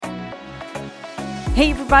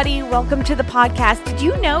Hey everybody, welcome to the podcast. Did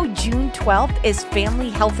you know June 12th is Family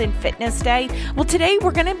Health and Fitness Day? Well, today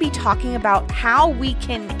we're going to be talking about how we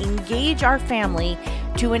can engage our family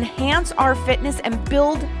to enhance our fitness and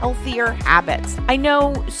build healthier habits. I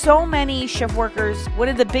know so many shift workers, one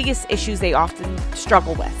of the biggest issues they often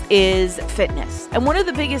struggle with is fitness. And one of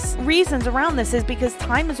the biggest reasons around this is because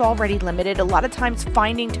time is already limited. A lot of times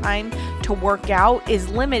finding time to work out is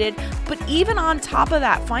limited, but even on top of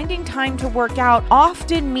that, finding time to work out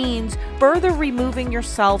often means further removing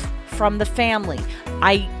yourself from the family.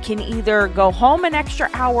 I can either go home an extra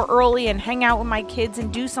hour early and hang out with my kids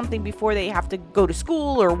and do something before they have to go to school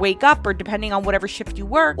or wake up, or depending on whatever shift you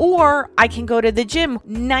work, or I can go to the gym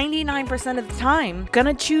 99% of the time.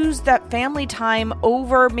 Gonna choose that family time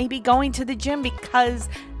over maybe going to the gym because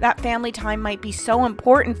that family time might be so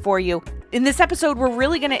important for you. In this episode, we're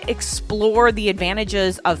really going to explore the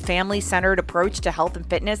advantages of family-centered approach to health and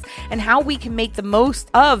fitness and how we can make the most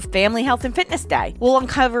of Family Health and Fitness Day. We'll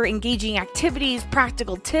uncover engaging activities,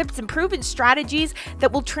 practical tips, and proven strategies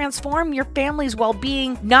that will transform your family's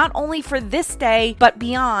well-being, not only for this day, but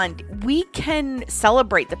beyond. We can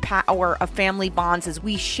celebrate the power of family bonds as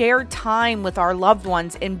we share time with our loved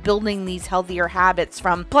ones in building these healthier habits,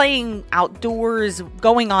 from playing outdoors,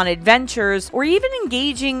 going on adventures, or even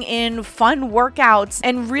engaging in fun workouts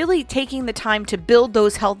and really taking the time to build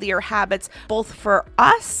those healthier habits, both for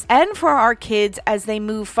us and for our kids as they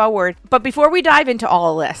move forward. But before we dive into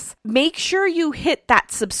all of this, make sure you hit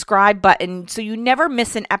that subscribe button so you never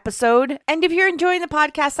miss an episode. And if you're enjoying the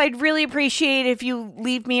podcast, I'd really appreciate if you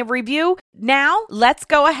leave me a review. Now, let's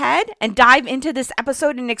go ahead and dive into this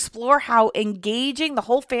episode and explore how engaging the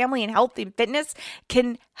whole family in health and fitness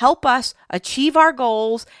can help us achieve our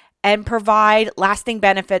goals and provide lasting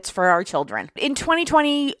benefits for our children. In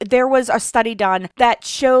 2020, there was a study done that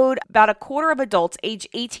showed about a quarter of adults age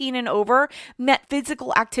 18 and over met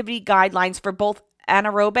physical activity guidelines for both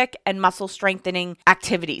anaerobic and muscle strengthening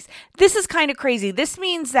activities. This is kind of crazy. This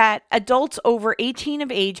means that adults over 18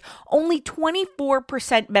 of age, only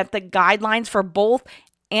 24% met the guidelines for both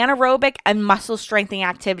anaerobic and muscle strengthening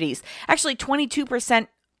activities. Actually, 22%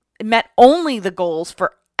 met only the goals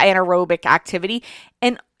for anaerobic activity,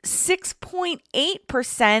 and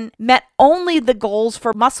 6.8% met only the goals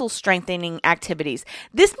for muscle strengthening activities.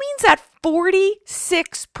 This means that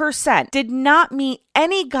 46% did not meet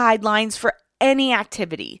any guidelines for any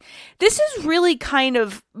activity. This is really kind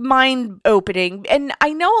of mind-opening. And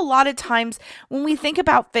I know a lot of times when we think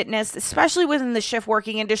about fitness, especially within the shift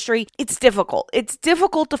working industry, it's difficult. It's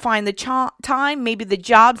difficult to find the time. Maybe the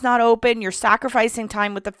job's not open. You're sacrificing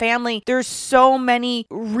time with the family. There's so many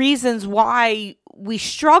reasons why we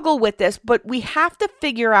struggle with this, but we have to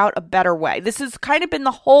figure out a better way. This has kind of been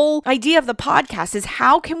the whole idea of the podcast, is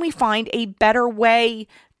how can we find a better way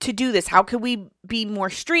to do this? How can we be more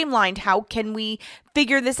streamlined? How can we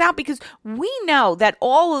figure this out? Because we know that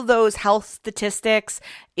all of those health statistics,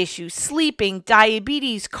 issues, sleeping,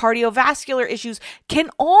 diabetes, cardiovascular issues can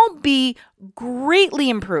all be greatly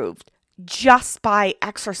improved just by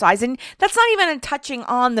exercise. And that's not even touching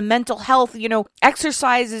on the mental health.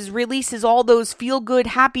 Exercise releases all those feel-good,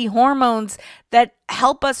 happy hormones that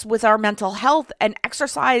help us with our mental health. And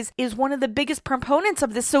exercise is one of the biggest proponents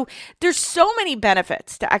of this. So there's so many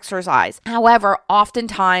benefits to exercise. However,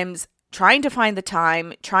 oftentimes trying to find the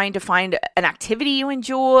time, trying to find an activity you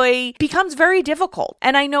enjoy becomes very difficult.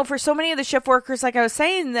 And I know for so many of the shift workers, like I was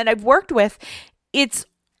saying, that I've worked with,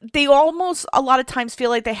 they almost a lot of times feel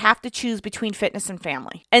like they have to choose between fitness and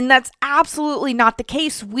family. And that's absolutely not the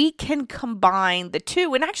case. We can combine the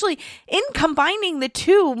two. And actually, in combining the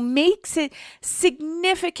two makes it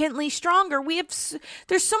significantly stronger.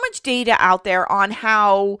 There's so much data out there on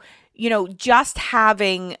how, just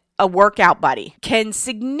having a workout buddy can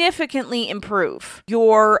significantly improve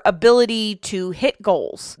your ability to hit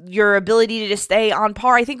goals, your ability to stay on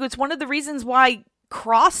par. I think it's one of the reasons why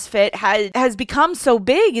CrossFit has become so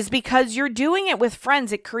big, is because you're doing it with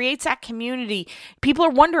friends. It creates that community. People are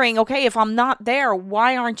wondering, okay, if I'm not there,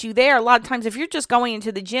 why aren't you there? A lot of times, if you're just going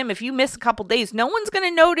into the gym, if you miss a couple days, no one's going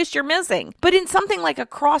to notice you're missing. But in something like a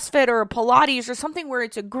CrossFit or a Pilates or something where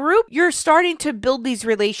it's a group, you're starting to build these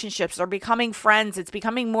relationships or becoming friends. It's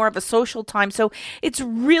becoming more of a social time. So it's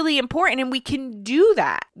really important. And we can do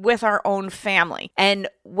that with our own family. And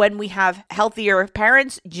when we have healthier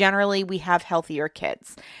parents, generally we have healthier kids.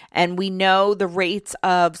 And we know the rates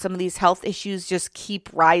of some of these health issues just keep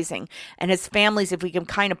rising. And as families, if we can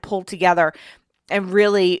kind of pull together and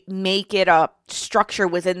really make it a structure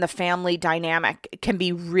within the family dynamic can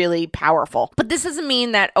be really powerful. But this doesn't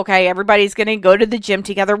mean that, okay, everybody's going to go to the gym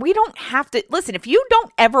together. We don't have to. Listen, if you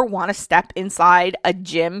don't ever want to step inside a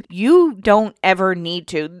gym, you don't ever need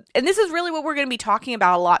to. And this is really what we're going to be talking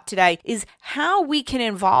about a lot today, is how we can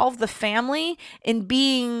involve the family in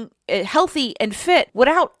being healthy and fit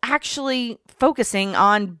without actually focusing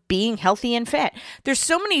on being healthy and fit. There's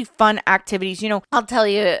so many fun activities. I'll tell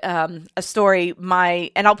you a story.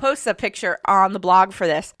 And I'll post a picture on the blog for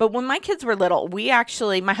this. But when my kids were little,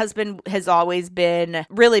 my husband has always been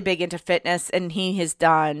really big into fitness, and he has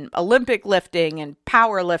done Olympic lifting and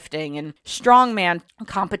powerlifting and strongman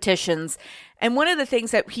competitions. And one of the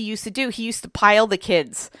things that he used to do, he used to pile the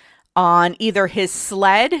kids on either his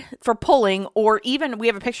sled for pulling, or even we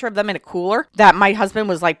have a picture of them in a cooler that my husband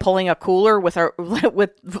was like pulling a cooler with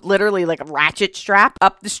literally like a ratchet strap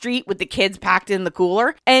up the street with the kids packed in the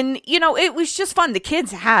cooler. And, it was just fun. The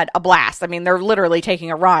kids had a blast. I mean, they're literally taking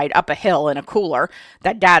a ride up a hill in a cooler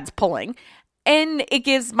that dad's pulling. And it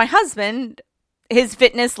gives my husband his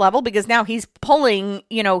fitness level because now he's pulling,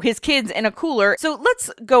 his kids in a cooler. So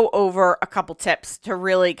let's go over a couple tips to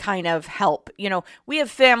really kind of help. We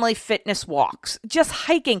have family fitness walks, just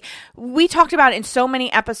hiking. We talked about it in so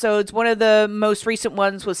many episodes. One of the most recent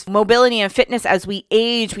ones was mobility and fitness as we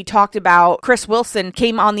age. We talked about Chris Wilson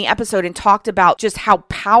came on the episode and talked about just how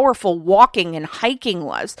powerful walking and hiking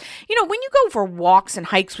was. When you go for walks and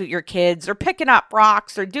hikes with your kids, or picking up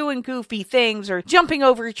rocks, or doing goofy things, or jumping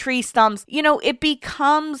over tree stumps, it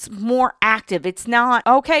becomes more active. It's not,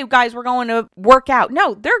 okay, guys, we're going to work out.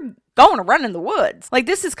 No, they're going to run in the woods. Like,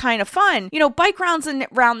 this is kind of fun. Bike rounds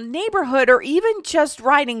around the neighborhood, or even just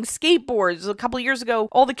riding skateboards. A couple of years ago,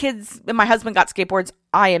 all the kids and my husband got skateboards.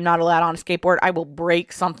 I am not allowed on a skateboard. I will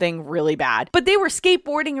break something really bad. But they were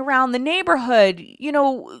skateboarding around the neighborhood,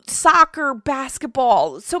 soccer,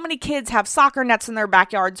 basketball. So many kids have soccer nets in their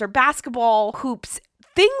backyards, or basketball hoops.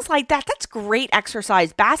 Things like that. That's great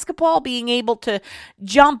exercise. Basketball, being able to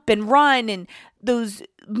jump and run and those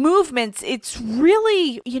movements, it's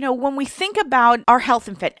really, when we think about our health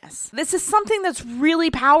and fitness, this is something that's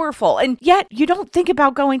really powerful. And yet you don't think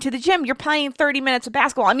about going to the gym. You're playing 30 minutes of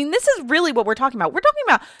basketball. I mean, this is really what we're talking about. We're talking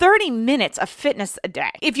about 30 minutes of fitness a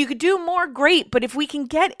day. If you could do more, great. But if we can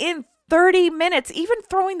get in 30 minutes, even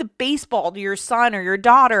throwing the baseball to your son or your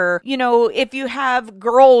daughter, if you have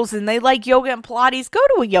girls and they like yoga and Pilates, go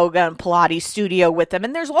to a yoga and Pilates studio with them.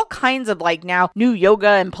 And there's all kinds of now new yoga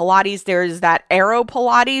and Pilates. There's that Aero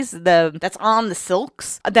Pilates, that's on the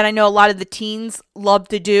silks that I know a lot of the teens love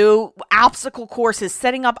to do. Obstacle courses,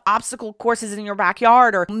 setting up obstacle courses in your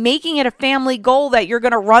backyard, or making it a family goal that you're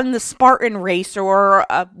going to run the Spartan race or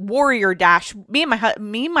a warrior dash. Me and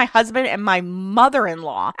my husband and my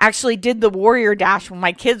mother-in-law actually did the warrior dash when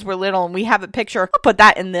my kids were little, and we have a picture. I'll put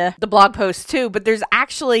that in the blog post too, but there's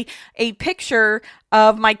actually a picture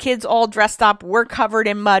of my kids all dressed up. We're covered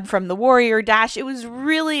in mud from the warrior dash. It was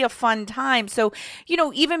really a fun time. So,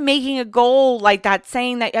 even making a goal like that,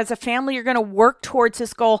 saying that as a family, you're going to work towards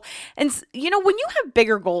this goal. And, when you have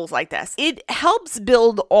bigger goals like this, it helps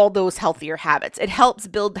build all those healthier habits. It helps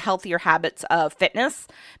build healthier habits of fitness.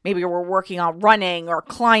 Maybe we're working on running or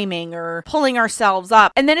climbing or pulling ourselves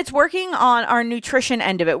up. And then it's working on our nutrition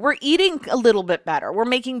end of it. We're eating a little bit better. We're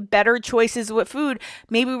making better choices with food.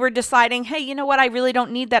 Maybe we're deciding, hey, you know what? I really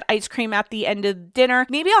don't need that ice cream at the end of dinner.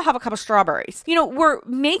 Maybe I'll have a couple strawberries. We're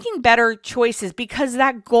making better choices because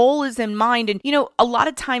that goal is in mind. And, a lot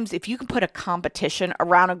of times if you can put a competition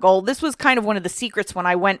around a goal, this was kind of one of the secrets when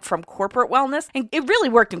I went from corporate wellness, and it really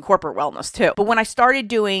worked in corporate wellness too. But when I started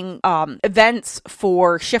doing events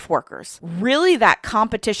for shift workers, really that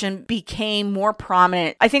competition became more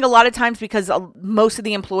prominent. I think a lot of times because most of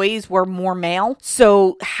the employees were more male.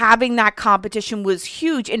 So having that competition was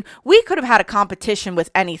huge. And we could have had a competition with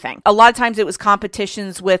anything. A lot of times it was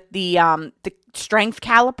competitions with the strength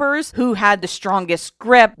calipers, who had the strongest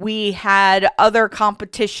grip. We had other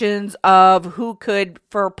competitions of who could,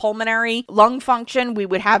 for pulmonary lung function, we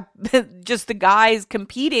would have just the guys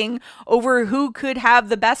competing over who could have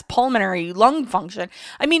the best pulmonary lung function.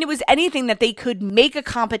 I mean, it was anything that they could make a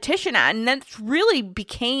competition at. And that really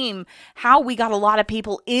became how we got a lot of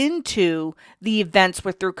people into the events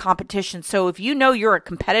were through competition. So if you're a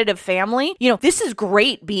competitive family, this is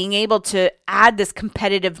great, being able to add this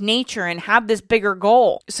competitive nature and have this bigger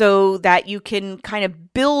goal so that you can kind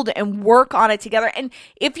of build and work on it together. And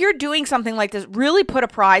if you're doing something like this, really put a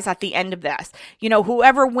prize at the end of this.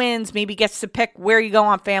 Whoever wins maybe gets to pick where you go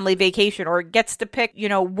on family vacation, or gets to pick,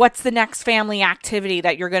 what's the next family activity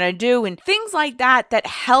that you're going to do, and things like that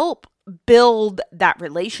help build that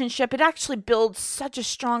relationship. It actually builds such a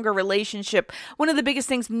stronger relationship. One of the biggest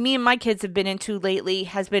things me and my kids have been into lately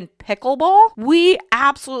has been pickleball. We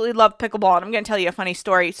absolutely love pickleball. And I'm going to tell you a funny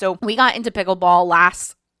story. So we got into pickleball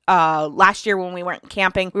last year when we went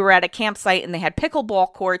camping. We were at a campsite and they had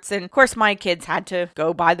pickleball courts. And of course, my kids had to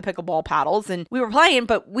go buy the pickleball paddles and we were playing,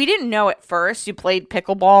 but we didn't know at first. You played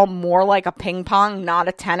pickleball more like a ping pong, not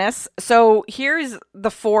a tennis. So here's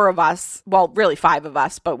the four of us, well, really five of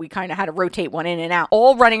us, but we kind of had to rotate one in and out,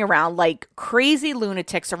 all running around like crazy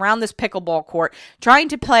lunatics around this pickleball court, trying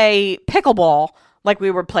to play pickleball like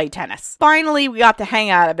we would play tennis. Finally, we got the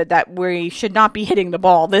hang out of it that we should not be hitting the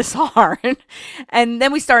ball this hard. And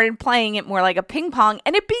then we started playing it more like a ping pong,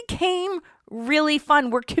 and it became really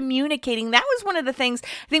fun. We're communicating. That was one of the things,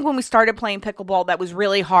 I think, when we started playing pickleball that was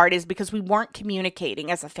really hard, is because we weren't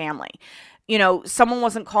communicating as a family. You know, someone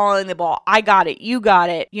wasn't calling the ball. I got it. You got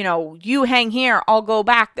it. You know, you hang here. I'll go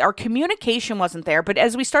back. Our communication wasn't there. But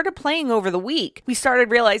as we started playing over the week, we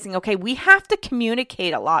started realizing, okay, we have to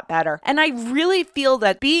communicate a lot better. And I really feel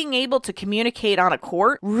that being able to communicate on a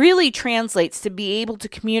court really translates to be able to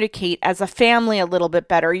communicate as a family a little bit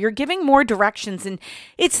better. You're giving more directions, and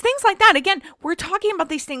it's things like that. Again, we're talking about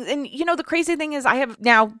these things. And, you know, the crazy thing is I have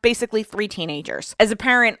now basically 3 teenagers. As a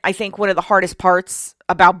parent, I think one of the hardest parts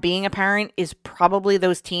about being a parent is probably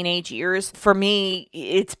those teenage years. For me,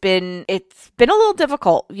 it's been a little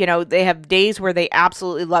difficult. You know, they have days where they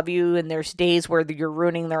absolutely love you, and there's days where you're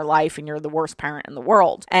ruining their life and you're the worst parent in the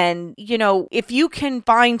world. And, you know, if you can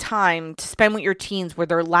find time to spend with your teens where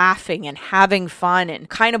they're laughing and having fun, and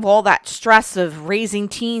kind of all that stress of raising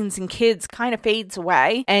teens and kids kind of fades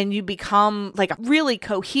away, and you become like a really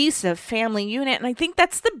cohesive family unit. And I think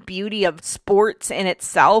that's the beauty of sports in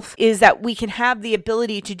itself, is that we can have the ability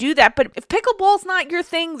to do that. But if pickleball's not your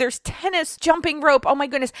thing, there's tennis, jumping rope. Oh my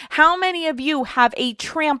goodness. How many of you have a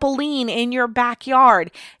trampoline in your backyard?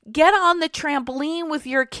 Get on the trampoline with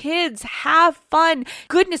your kids. Have fun.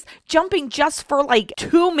 Goodness, jumping just for like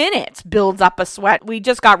 2 minutes builds up a sweat. We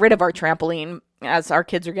just got rid of our trampoline as our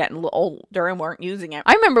kids are getting a little older and weren't using it.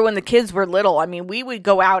 I remember when the kids were little, I mean, we would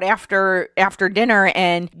go out after dinner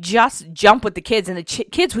and just jump with the kids, and the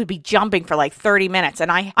kids would be jumping for like 30 minutes.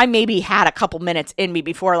 And I maybe had a couple minutes in me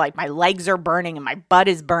before like my legs are burning and my butt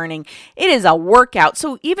is burning. It is a workout.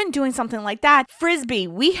 So even doing something like that, Frisbee,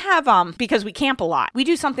 we have, because we camp a lot, we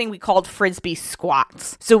do something we called Frisbee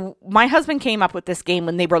squats. So my husband came up with this game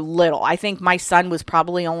when they were little. I think my son was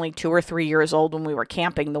probably only 2 or 3 years old when we were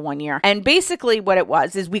camping the one year. And basically what it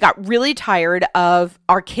was is we got really tired of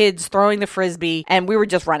our kids throwing the Frisbee, and we were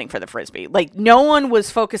just running for the Frisbee. Like, no one was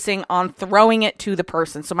focusing on throwing it to the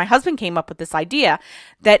person. So my husband came up with this idea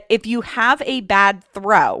that if you have a bad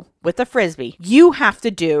throw with a Frisbee, you have to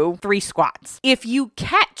do 3 squats. If you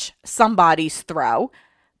catch somebody's throw,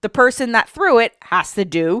 the person that threw it has to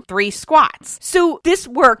do 3 squats. So this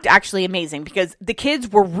worked actually amazing, because the kids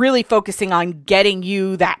were really focusing on getting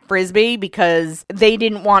you that Frisbee, because they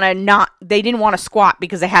didn't want to squat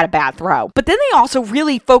because they had a bad throw. But then they also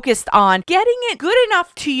really focused on getting it good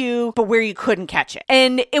enough to you, but where you couldn't catch it.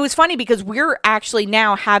 And it was funny because we're actually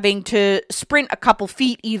now having to sprint a couple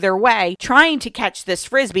feet either way, trying to catch this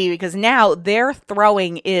Frisbee, because now their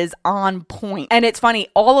throwing is on point. And it's funny,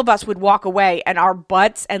 all of us would walk away and our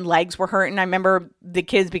butts and legs were hurting. I remember the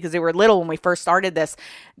kids, because they were little when we first started this,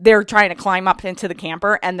 they're trying to climb up into the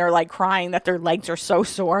camper and they're like crying that their legs are so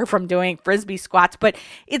sore from doing Frisbee squats. But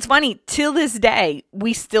it's funny, till this day,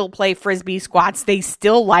 we still play Frisbee squats. They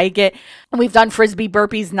still like it. We've done Frisbee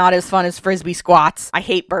burpees, not as fun as Frisbee squats. I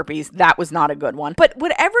hate burpees. That was not a good one. But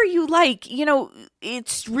whatever you like, you know,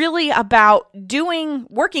 it's really about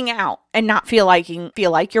working out and not feel like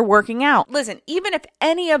you're working out. Listen, even if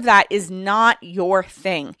any of that is not your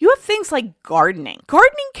thing, you have things like gardening.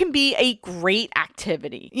 Gardening can be a great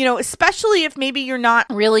activity, you know, especially if maybe you're not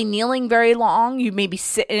really kneeling very long. You may be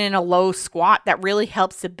sitting in a low squat. That really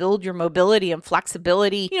helps to build your mobility and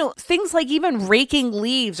flexibility. You know, things like even raking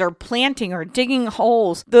leaves or planting or digging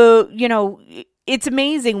holes. It's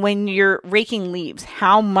amazing when you're raking leaves,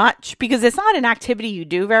 how much, because it's not an activity you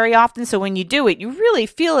do very often. So when you do it, you really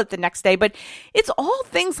feel it the next day. But it's all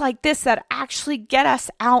things like this that actually get us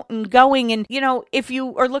out and going. And, you know, if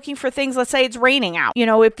you are looking for things, let's say it's raining out, you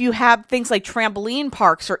know, if you have things like trampoline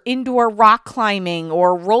parks or indoor rock climbing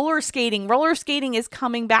or roller skating is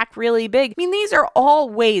coming back really big. I mean, these are all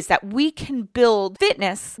ways that we can build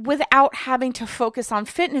fitness without having to focus on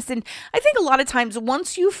fitness. And I think a lot of times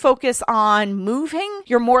once you focus on moving,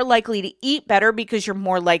 you're more likely to eat better because you're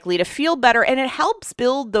more likely to feel better. And it helps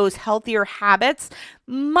build those healthier habits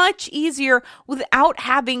much easier without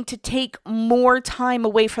having to take more time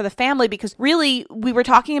away for the family, because really we were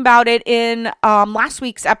talking about it in last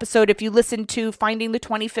week's episode. If you listen to Finding the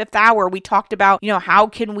 25th Hour, we talked about, how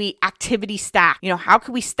can we activity stack? How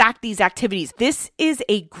can we stack these activities? This is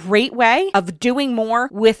a great way of doing more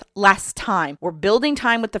with less time. We're building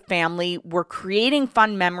time with the family, we're creating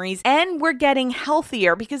fun memories, and we're getting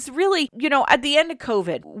healthier, because really, at the end of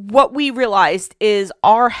COVID, what we realized is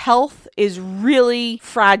our health is really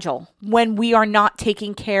fragile when we are not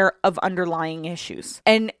taking care of underlying issues.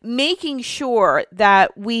 And making sure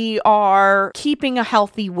that we are keeping a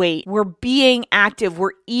healthy weight, we're being active,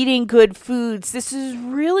 we're eating good foods. This is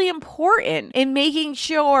really important in making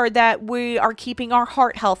sure that we are keeping our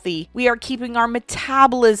heart healthy, we are keeping our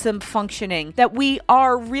metabolism functioning, that we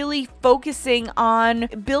are really focusing on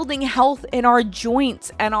building health in our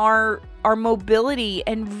joints and our mobility,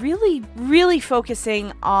 and really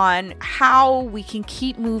focusing on how we can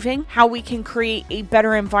keep moving, how we can create a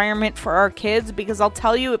better environment for our kids. Because I'll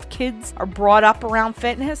tell you, if kids are brought up around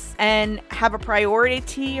fitness and have a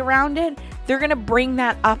priority around it, they're going to bring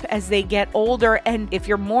that up as they get older. And if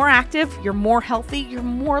you're more active, you're more healthy, you're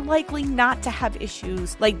more likely not to have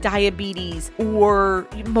issues like diabetes or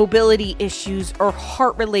mobility issues or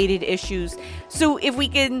heart-related issues. So if we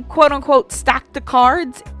can, quote unquote, stack the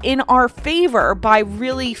cards in our favor by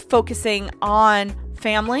really focusing on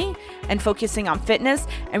family and focusing on fitness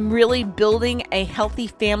and really building a healthy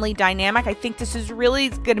family dynamic, I think this is really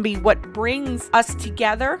going to be what brings us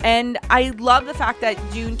together. And I love the fact that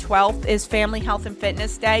June 12th is Family Health and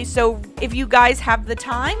Fitness Day. So if you guys have the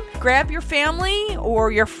time, grab your family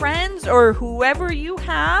or your friends or whoever you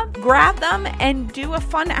have, grab them and do a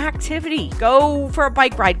fun activity. Go for a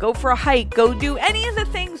bike ride, go for a hike, go do any of the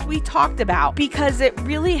things we talked about, because it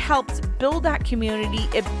really helps build that community.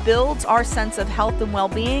 It builds our sense of health and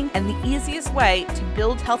well-being. And the easiest way to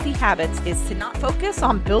build healthy habits is to not focus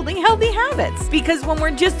on building healthy habits, because when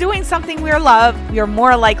we're just doing something we love, we are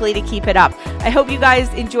more likely to keep it up. I hope you guys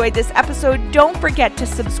enjoyed this episode. Don't forget to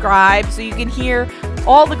subscribe so you can hear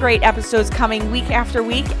all the great episodes coming week after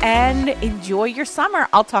week, and enjoy your summer.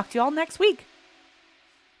 I'll talk to you all next week.